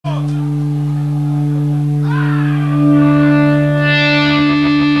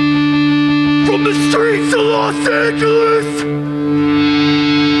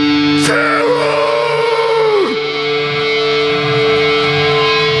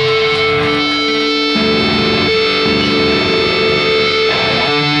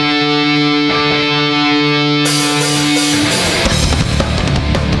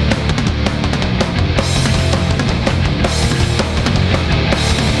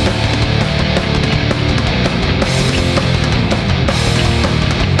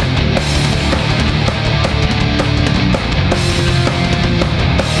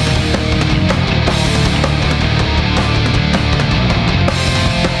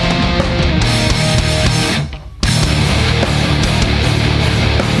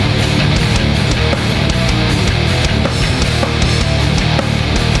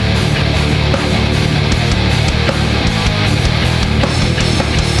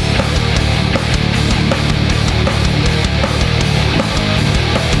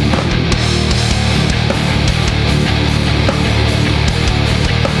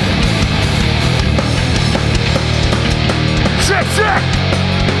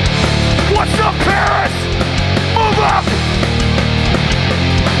What's up, Paris? Move up!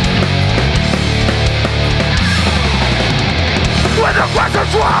 When the pressure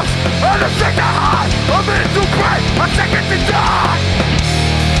drops and the stakes are high, a minute to break, a second to die.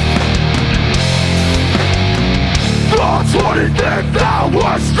 The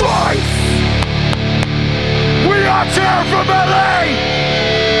 25th-hour strikes. We are terror from LA.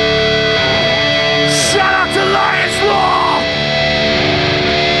 Shout out to Lions Law.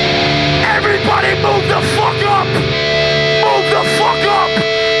 Everybody move the fuck up. Move the fuck up.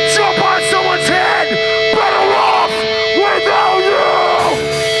 Jump on someone's head. Better off without you.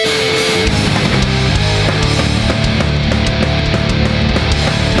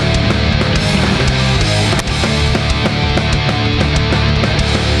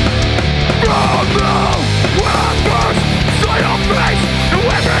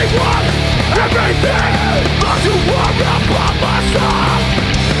 Everything that you want about myself.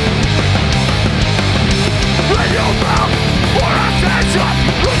 In your mouth for attention,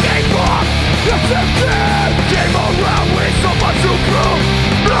 looking for the tempted. Came around with so much to prove.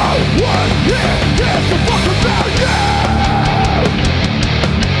 No one here cares to fuck about you.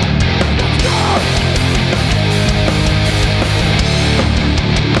 Let's go.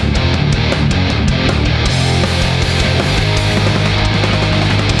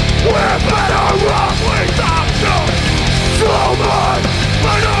 We're better off without you. So much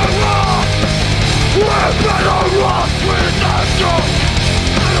better off. We're better off without you.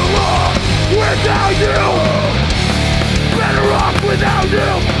 Better off without you. Better off without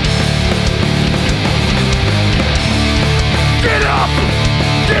you. Get up.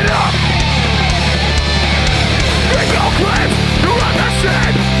 Get up. Bring your claims. You're on the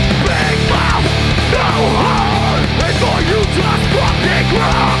same. Big mouth. No heart. And for you just fucking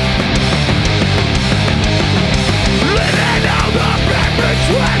grow. Living out the backwards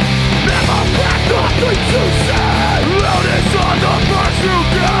trend. Never back, nothing to say. Loudest on the first you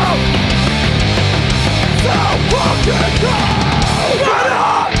go. So fucking go.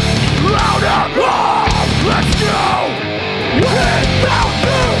 Louder, louder, more. Let's go. Without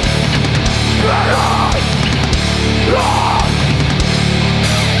you. Better. Wrong.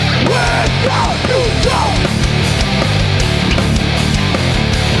 Without you, don't.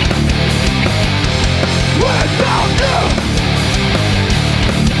 Without you.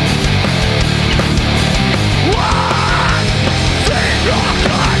 One thing you're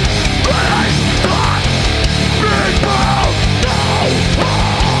good, but I thought people know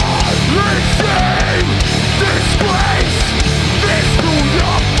all this shame, disgrace, this to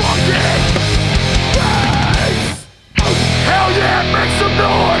your fucking face. Hell yeah, make some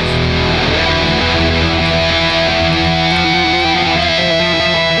noise.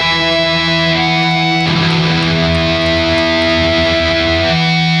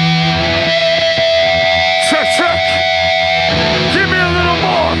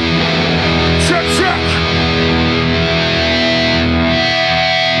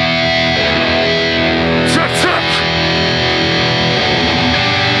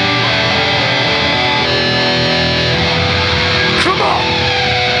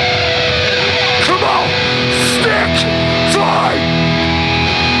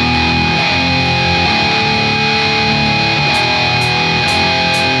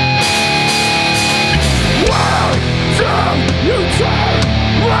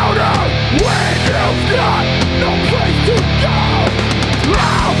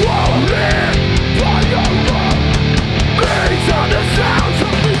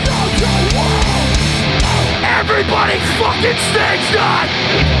 Everybody's fucking stage dive.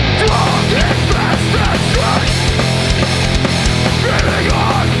 Drunk and fast and straight. Feeling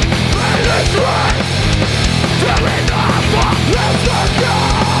on, feeling straight. Tearing off our lips and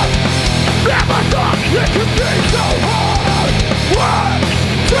God. Never thought it could be so hard. One,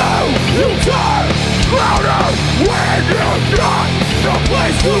 two, you turn louder when you're not the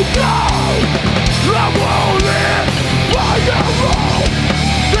place to go. I won't live by your own.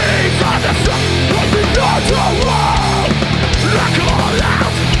 These are the stuff of the underworld. I call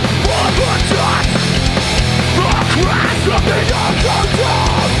out for the dust. The crash of the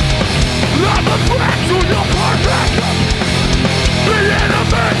underdog. I'm a threat to your perfection.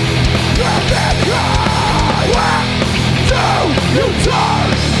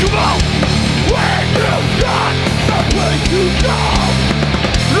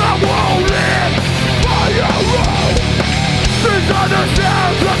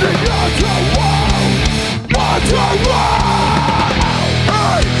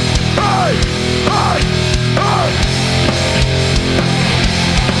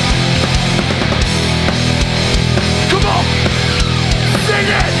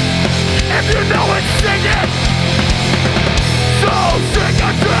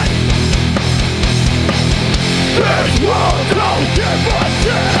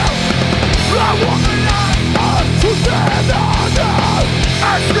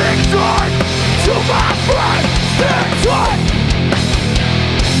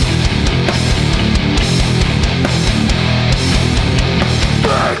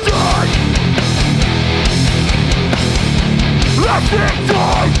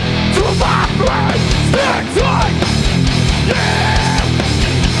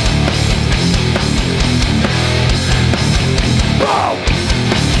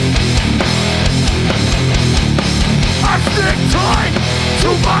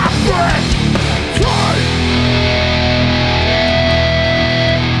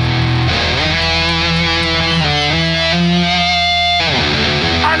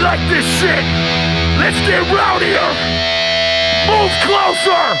 This shit. Let's get rowdier. Move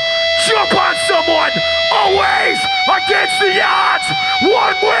closer. Jump on someone. Always against the odds.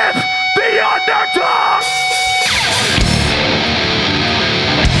 One with the underdog.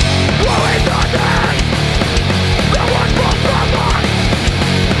 Blowing thunder. The one from the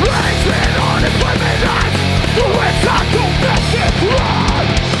racing on his women eyes. The wind's not to make it run.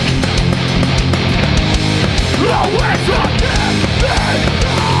 The wind's not to make it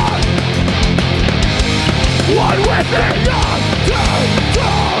run. One with the underdog.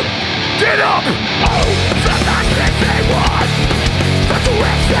 Get up! Oh, sometimes they say what? That's the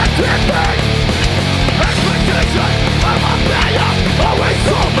accepted thing. Expectation of a failure always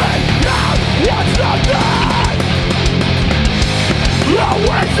something out. What's the thing?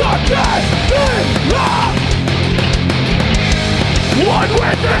 Always something up. One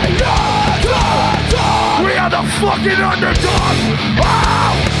with the underdog. We are the fucking underdog.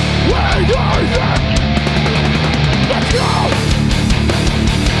 Oh, we are there. Let's go!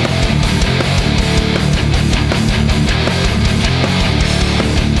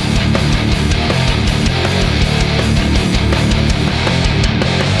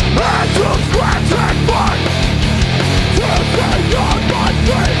 I took scratch and fight to stay on my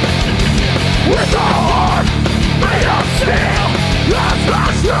feet. With a heart made of steel, that's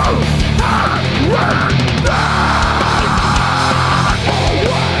not true. I ran back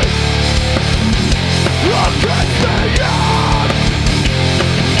away. Against the odds.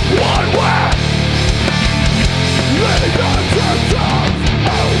 One way. The underdog.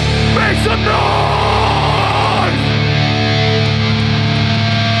 Oh, make some noise.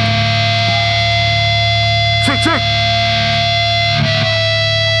 Tick, tick.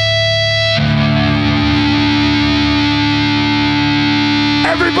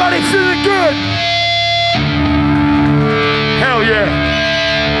 Everybody feeling good? Hell yeah.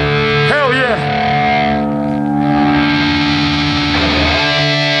 Hell yeah.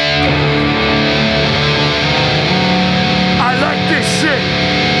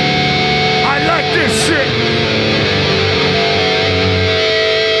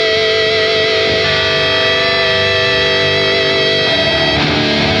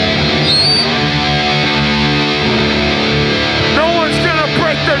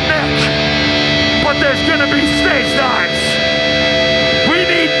 There's gonna be stage dives. We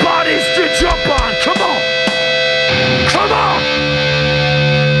need bodies to jump on. Come on. Come on.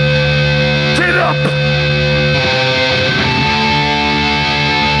 Get up.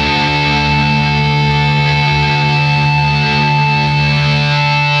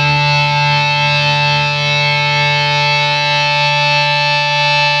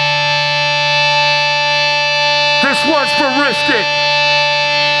 This one's for Risk It.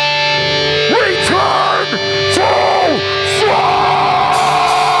 Return to strong!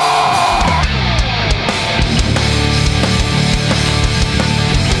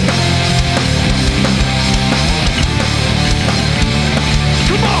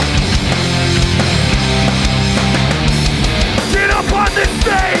 Come on! Get up on this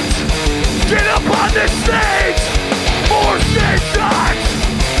stage! Get up on this stage! More stage dives!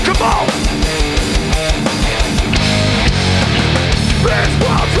 Come on! There's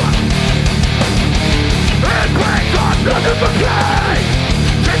one and break on nothing but pain.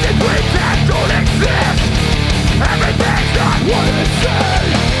 Taking dreams that don't exist. Everything's not what it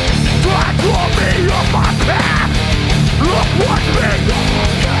seems. Try to pull me off my path. Look what's been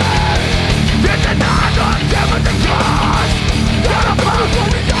going on. It's an unlimited cause. Gotta prove what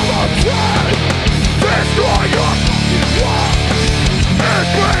we don't see. Destroy your fucking world. And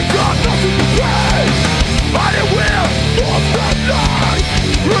break on nothing but pain. But it will force the night.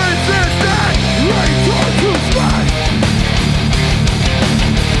 Resistance. Return to strength.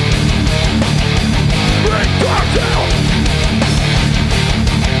 Return to.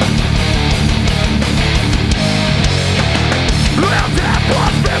 Will that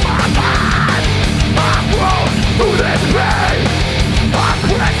bust in my mind? I've grown through this pain. I've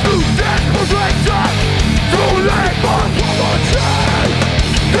pressed through desperation. Too late for apology.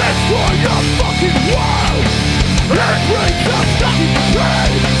 Destroy your fucking world. And bring some fucking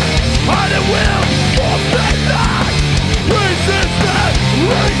pain. And it will force the night. Resistance.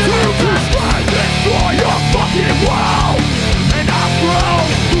 Return to strength. Destroy your fucking world. And I've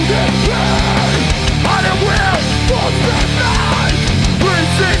grown through this pain. And it will force the night.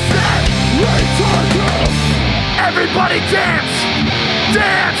 Resistance. Return to. Everybody dance.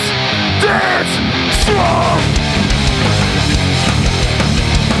 Dance. Dance. Strong.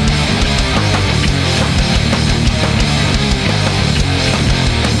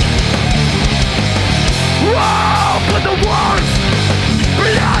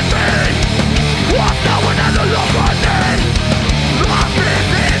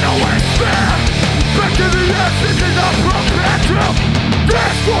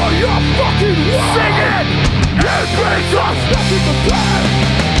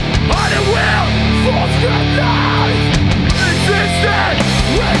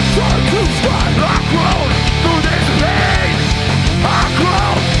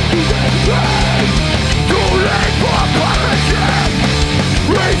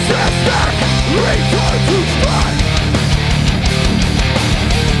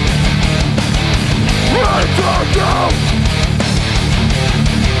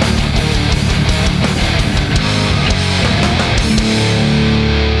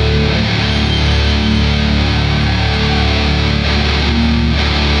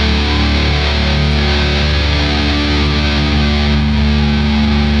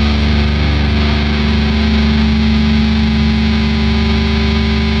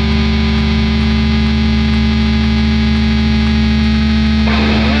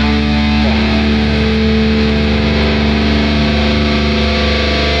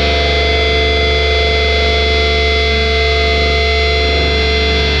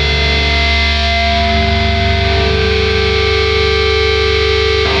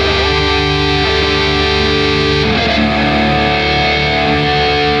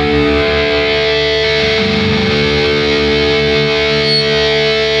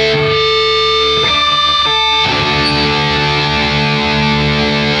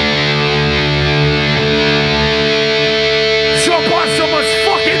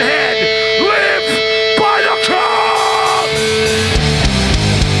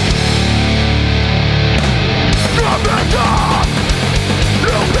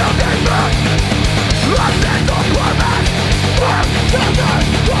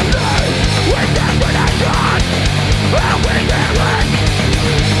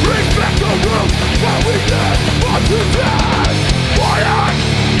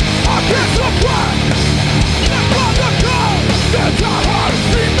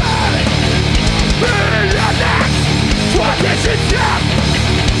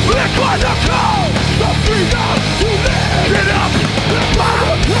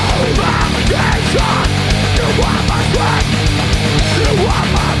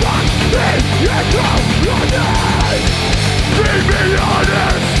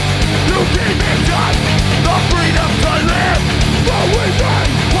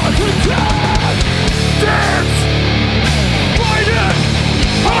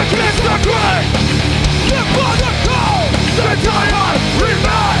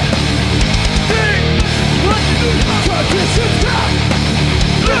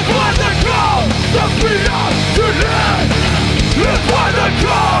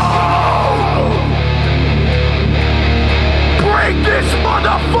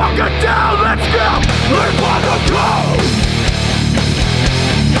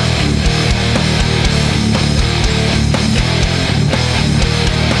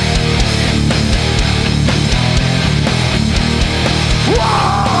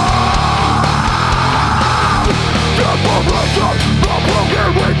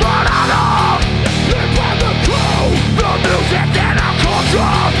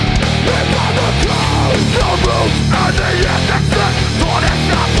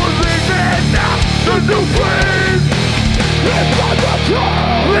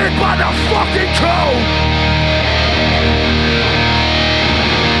 fucking code.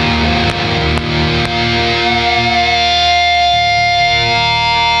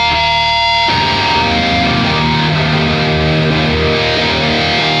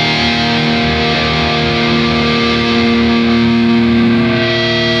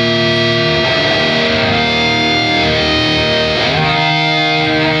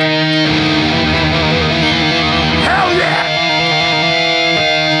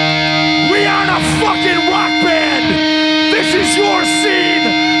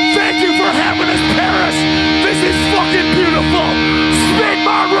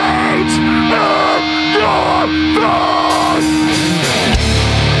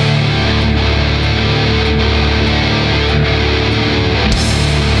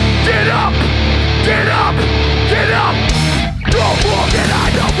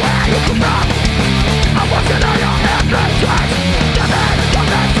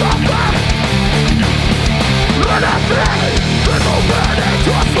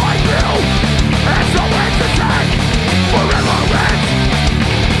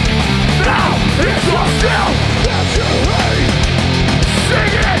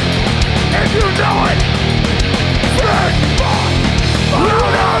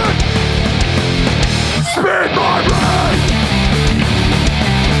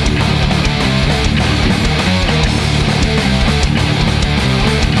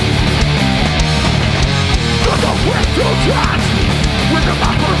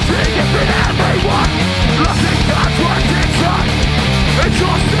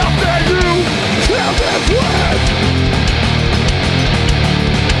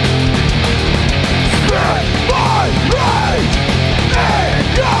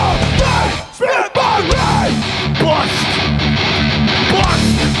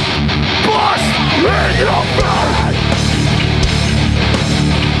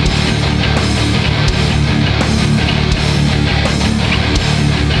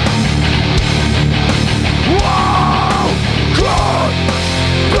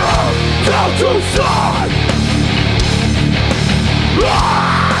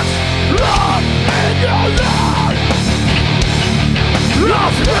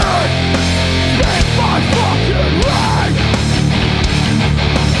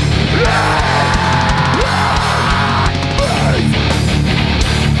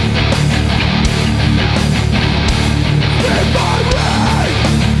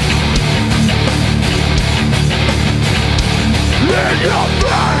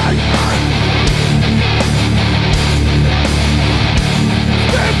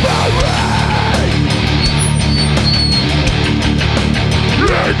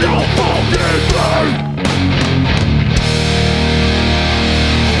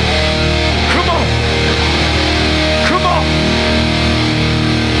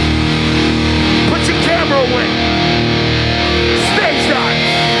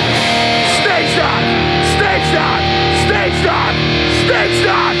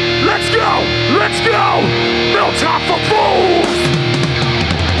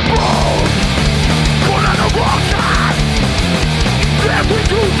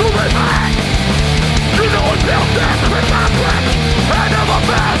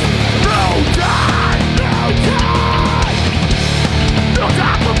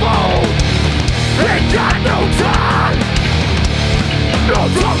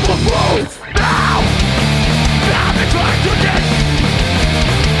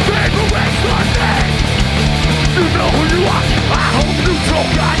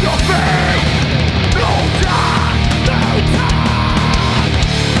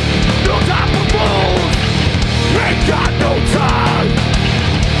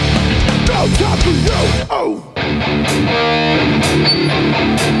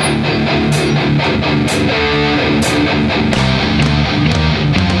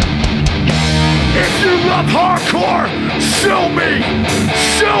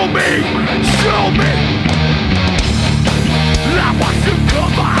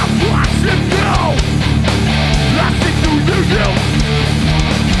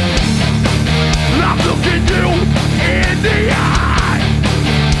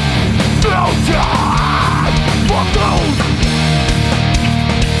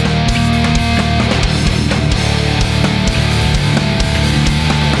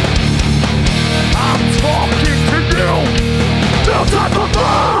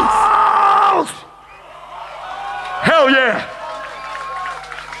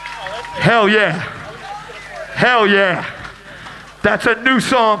 Hell yeah. Hell yeah. That's a new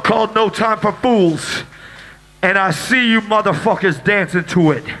song called No Time for Fools. And I see you motherfuckers dancing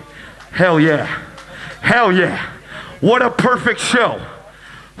to it. Hell yeah. Hell yeah. What a perfect show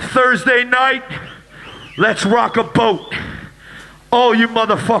Thursday night, let's rock a boat. All you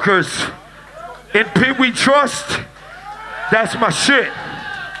motherfuckers in Pit We Trust, that's my shit.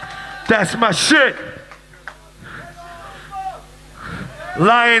 That's my shit.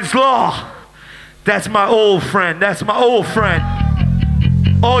 Lion's Law, that's my old friend. That's my old friend.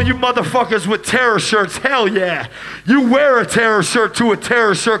 All you motherfuckers with terror shirts, hell yeah. You wear a terror shirt to a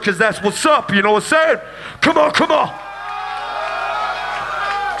terror shirt because that's what's up, you know what I'm saying? Come on, come on.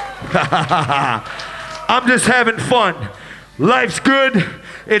 I'm just having fun. Life's good.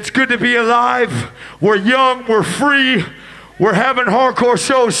 It's good to be alive. We're young, we're free. We're having hardcore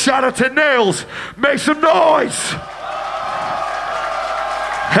shows. Shout out to Nails. Make some noise.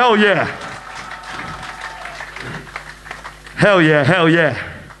 Hell yeah. Hell yeah, hell yeah.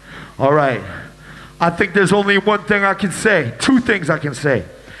 All right. I think there's only one thing I can say. Two things I can say.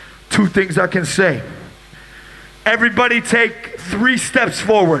 Two things I can say. Everybody take 3 steps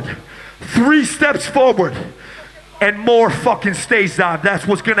forward. 3 steps forward. And more fucking stage dive. That's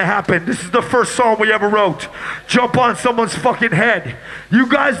what's gonna happen. This is the first song we ever wrote. Jump on someone's fucking head. You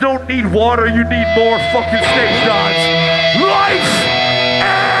guys don't need water, you need more fucking stage dives. Life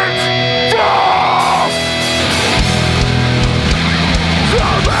and death!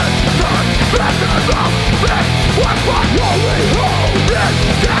 What's my only hope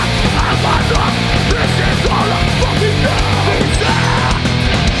is death? I'm enough. This is all I'm fucking doing.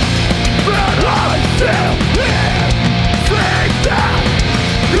 But I'm still here. Think that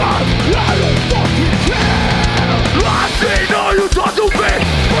I don't fucking care. I've seen all you talk to me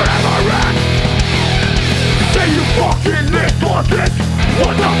forever and say you fucking live for this.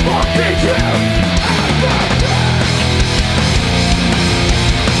 What the fuck did you?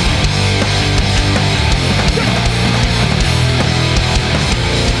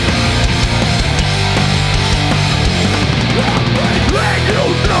 When you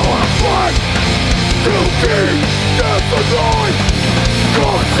know I'm fine to be destroyed,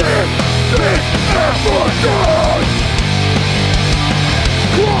 constant this effort done.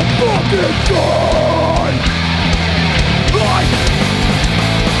 I'm fucking done. Like,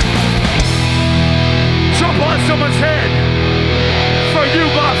 jump on someone's head. For you,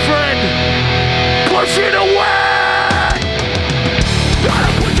 my friend. Push it away.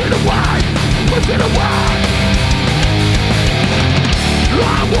 Gotta push it away. Push it away.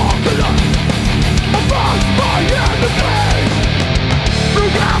 I'm walking up amongst my enemies. You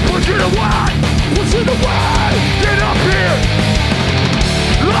gotta push it away, push it away. Get up here.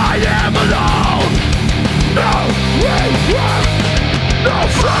 I am alone. No regret, no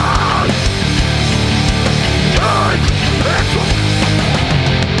fun.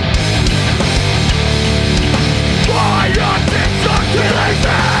 My antics are killing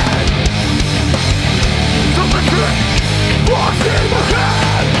me. Something what's in my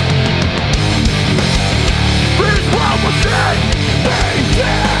head? This world was dead, they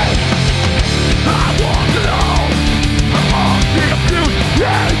dead. I walk alone, I'm on the abuse,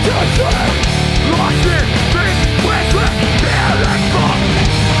 and just lost in this quickly, feeling fuck.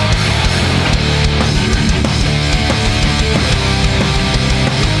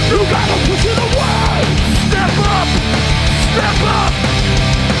 You gotta push it away. Step up, step up.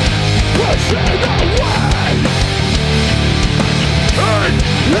 Push it away.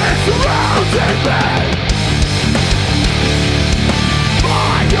 It's surrounding me.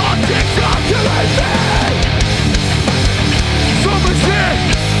 My optics are killing me. Some shit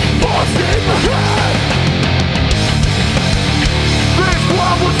forced in my head. This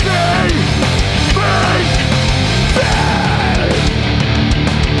one will see me dead.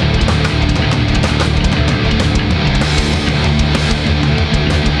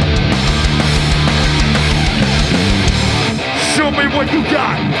 Show me what you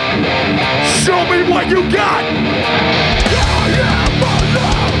got. Show me what you got. I am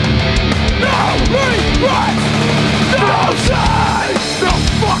alone. No regret. No shame. No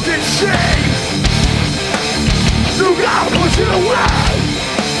fucking shame. You gotta push it away.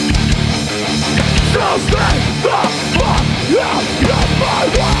 So stay the fuck out of my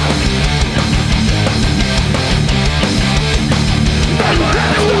way. Never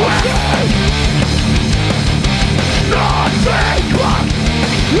anyway. Nothing but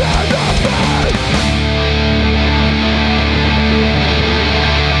enemy.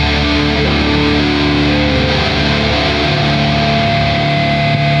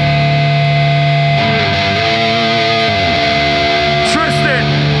 Tristan,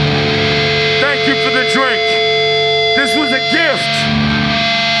 thank you for the drink. This was a gift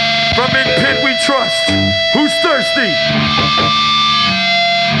from In Pit We Trust. Who's thirsty?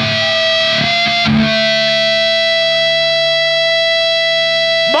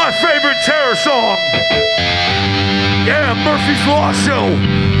 My favorite terror song. Yeah, Murphy's Law Show.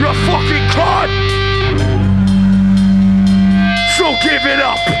 You're fucking caught. So give it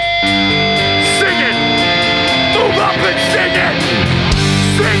up. Sing it. Move up and sing it.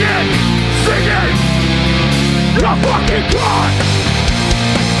 Sing it. Sing it. You're fucking caught.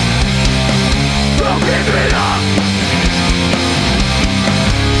 So give it up.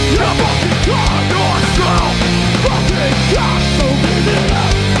 You're fucking caught. You're so fucking caught. So give it up.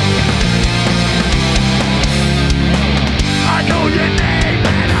 I know your name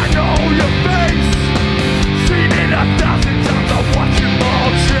and I know your face. Seen it 1,000 times, I watch it all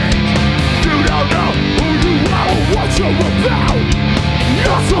change. You don't know who you are or what you're about.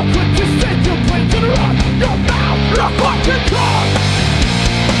 You're so quick to stick your plate and run your mouth. You're fucking caught.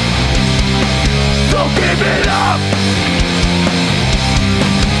 So give it up.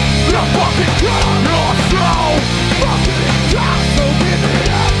 You're fucking caught. You're so fucking caught. So give it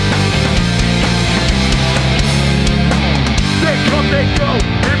up. They come, they go,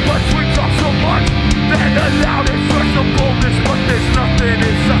 and blood swings off so much. They're the loudest, rush the boldest, but there's nothing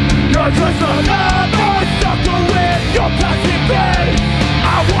inside. You're just another sucker in your plastic face.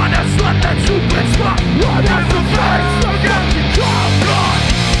 I wanna slap that stupid spot right in the face. So get you caught, gone,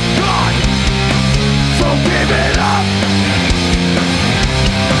 gone. So give it up.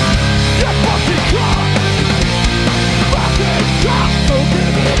 You're fucking caught. Fucking caught, so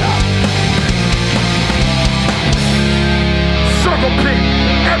give it up. Circle pit,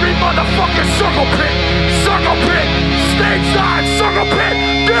 every motherfucking circle pit, stage side, circle pit,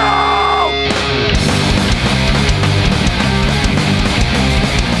 go!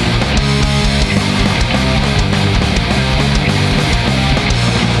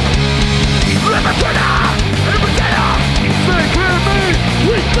 Libertator, imitator, stay clear of me,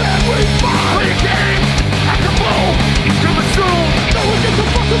 we stand, we fight, play a game, act a fool, coming soon, no one gives a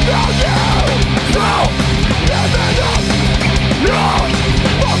fuck about you, so, give it up. You're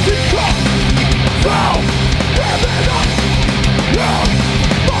fucking caught. So, give it up. You're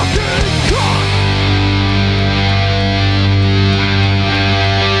fucking caught.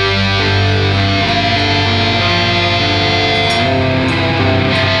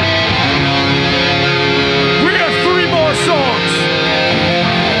 We have 3 more songs.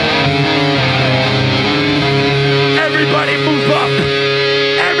 Everybody move up.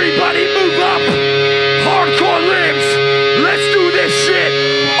 Everybody move up. Hardcore limbs. Let's do this shit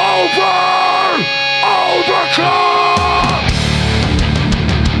over! Overcome!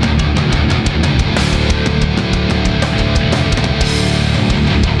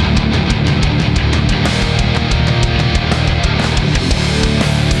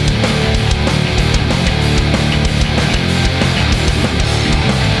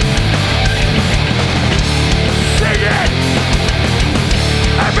 Sing it!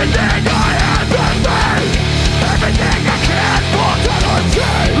 Everything I have in me! Everything I can for energy.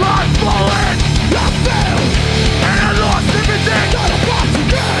 I'm falling, I failed, and I lost everything that I want to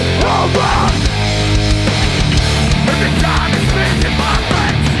get over. Every time it's been in my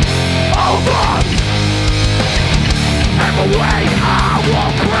face, over. Every way I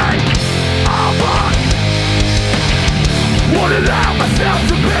won't break, over. Won't allow myself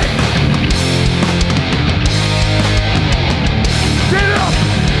to be. Get up.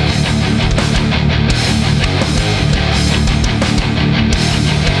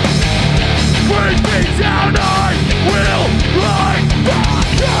 Bring me down, I will ride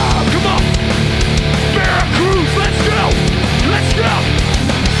back up. Come on, Veracruz, let's go, let's go.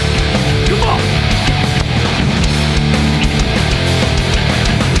 Come on.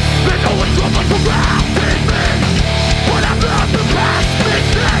 There's always trouble surrounding me, but I've learned the past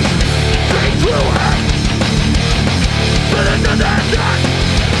mistakes. See through it, sitting in that night.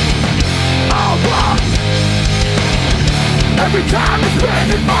 Over. Every time it's been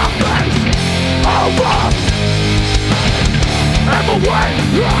in my face. Over. Every way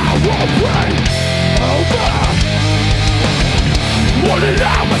I won't break. Over. Won't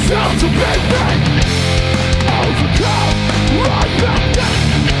allow myself to be free. Overcome. Right back down.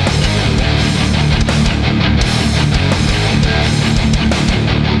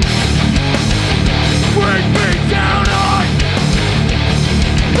 Bring me down on.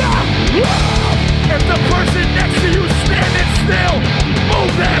 If the person next to you standing still,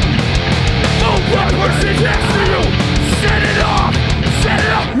 move them. Move the person next to you. Set it off. Set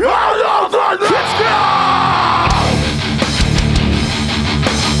it up. All over. Let's go.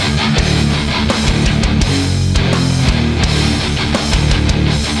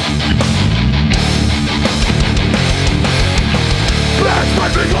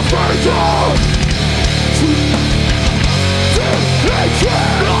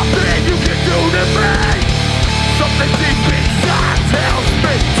 something deep inside tells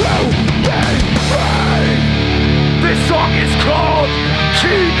me to be free. This song is called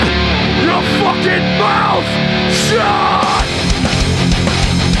Keep Your Fucking Mouth Shut.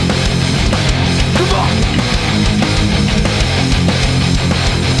 Come on.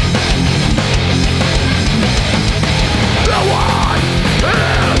 The one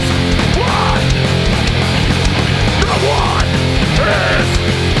is one. The one is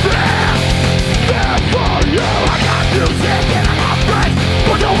there. There for you. I got music and I got friends,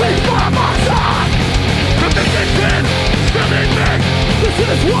 but don't wait for my song. The music's in, still in me. This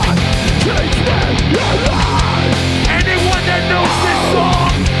is what takes me alive. Anyone that knows this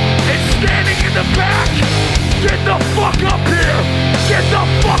song is standing in the back. Get the fuck up here. Get the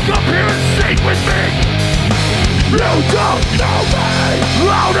fuck up here and sing with me. You don't know me.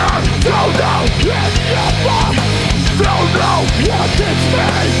 Louder. Don't know in your mouth. Don't know what it's me.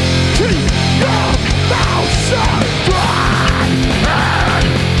 Keep your mouth shut. Try and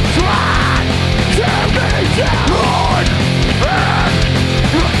try. Tear me down. And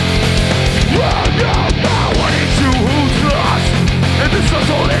run your mouth. What is you who's lost? And this is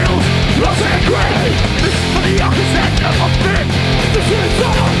all hills. Lost and grey. This is for the youngest that never fit. This is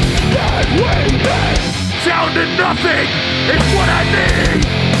all that we need. Down to nothing is what I need.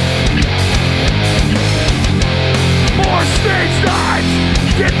 More stage dives.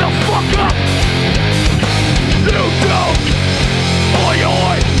 Get the fuck up. You don't. Oi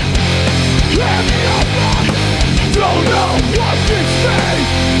oi. Let me up. Don't know what this means.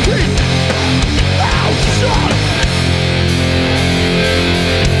 Keep out shut.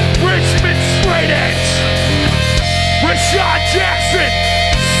 Richmond straight edge. Rashad Jackson.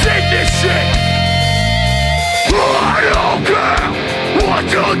 Sing this shit. I don't care what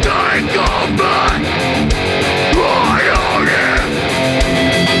you think of me. I don't care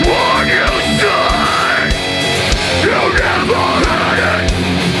what you say. You never had it.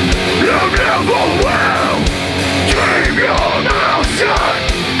 You never will. Keep your mouth shut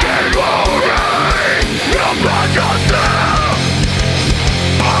and worry about yourself.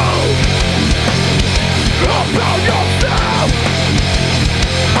 Oh, about yourself.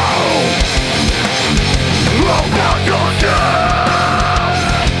 Oh. About yourself!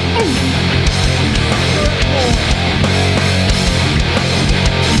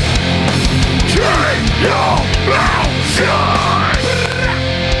 Keep your mouth shut!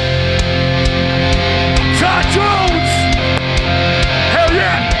 Todd Jones! Hell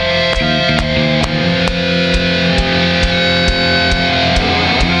yeah!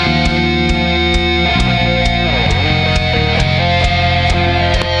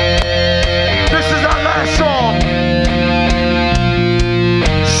 This is our last song.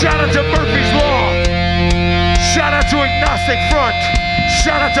 Shout out to Murphy's Law. Shout out to Agnostic Front.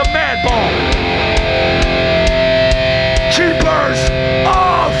 Shout out to Madball. Keepers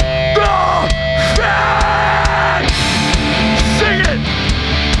of the Faith. Sing it.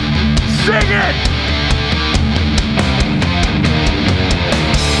 Sing it.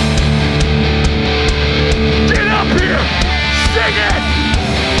 Get up here. Sing it.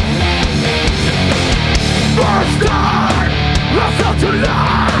 First time I felt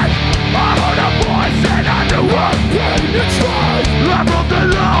alive. I heard a voice and I knew what pain it was. I broke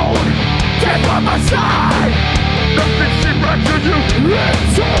alone, dead by my side. Nothing seemed right to you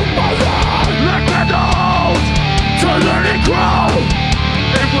into my life. Like the hold to learn and grow.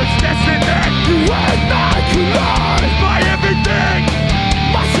 It was destined that you and I collide. My everything,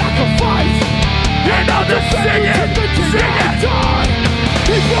 my sacrifice. And I'll just sing it, sing it.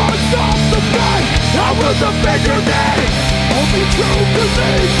 Before I stop the fight, I will defend your name. Only true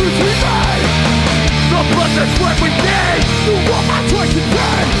believers remain. The blood that's sweat we gave. You want my choice to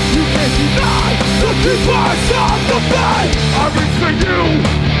pay. You can't deny the keepers of the faith. I reach for you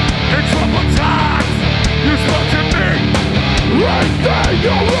in troubled times. You spoke to me. Right there,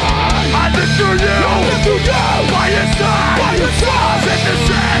 you're right. I live through you. I live through you. By your side. By your side. Set the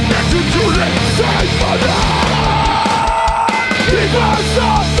sand that you truly save my life. Keepers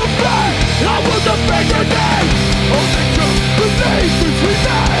of the faith. I will defend your name. Only true believers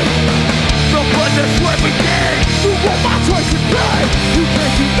remain. The blood that's sweat we gave. You want my choice to pay. You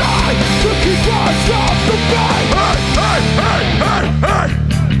can't deny the keepers of the faith. Hey, hey, hey, hey, hey.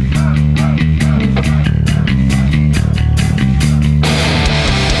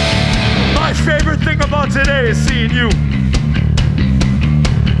 My favorite thing about today is seeing you.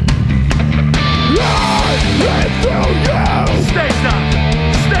 I live through you. Stage dive,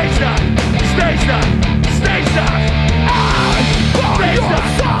 stage dive, stage dive, stage dive. Stage dive,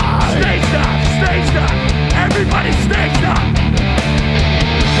 stage dive, stage dive. Everybody stage dive.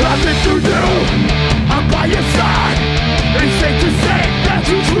 I live through you. I'm by your side.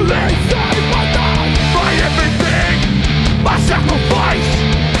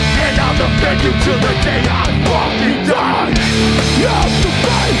 defend you till the day I fucking die. You have to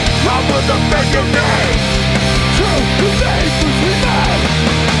fight, I will defend your name. Till the day was remain.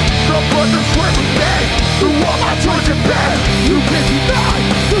 The blood that sweat with me through all my torture pain. You can't deny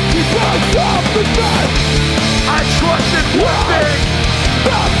the keeper of the faith. I trust in one thing.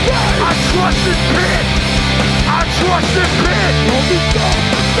 I trust in Pit. I trust in Pit. Only God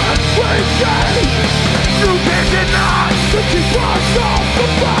that's waiting. You can't deny the keepers of the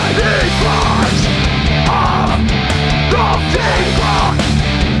fighting cause of the demon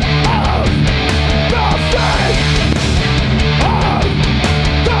of the faith. Of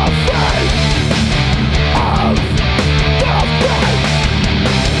the faith. Of the faith.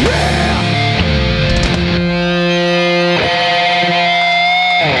 Yeah.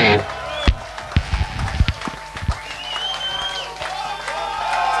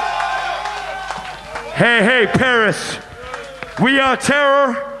 Hey, Paris. We are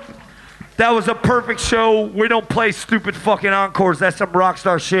Terror. That was a perfect show. We don't play stupid fucking encores. That's some rock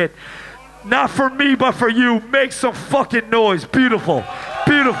star shit. Not for me, but for you. Make some fucking noise. Beautiful.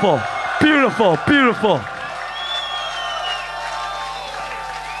 Beautiful. Beautiful. Beautiful.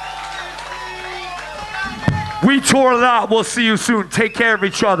 We tour a lot. We'll see you soon. Take care of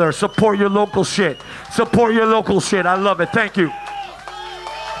each other. Support your local shit. Support your local shit. I love it. Thank you.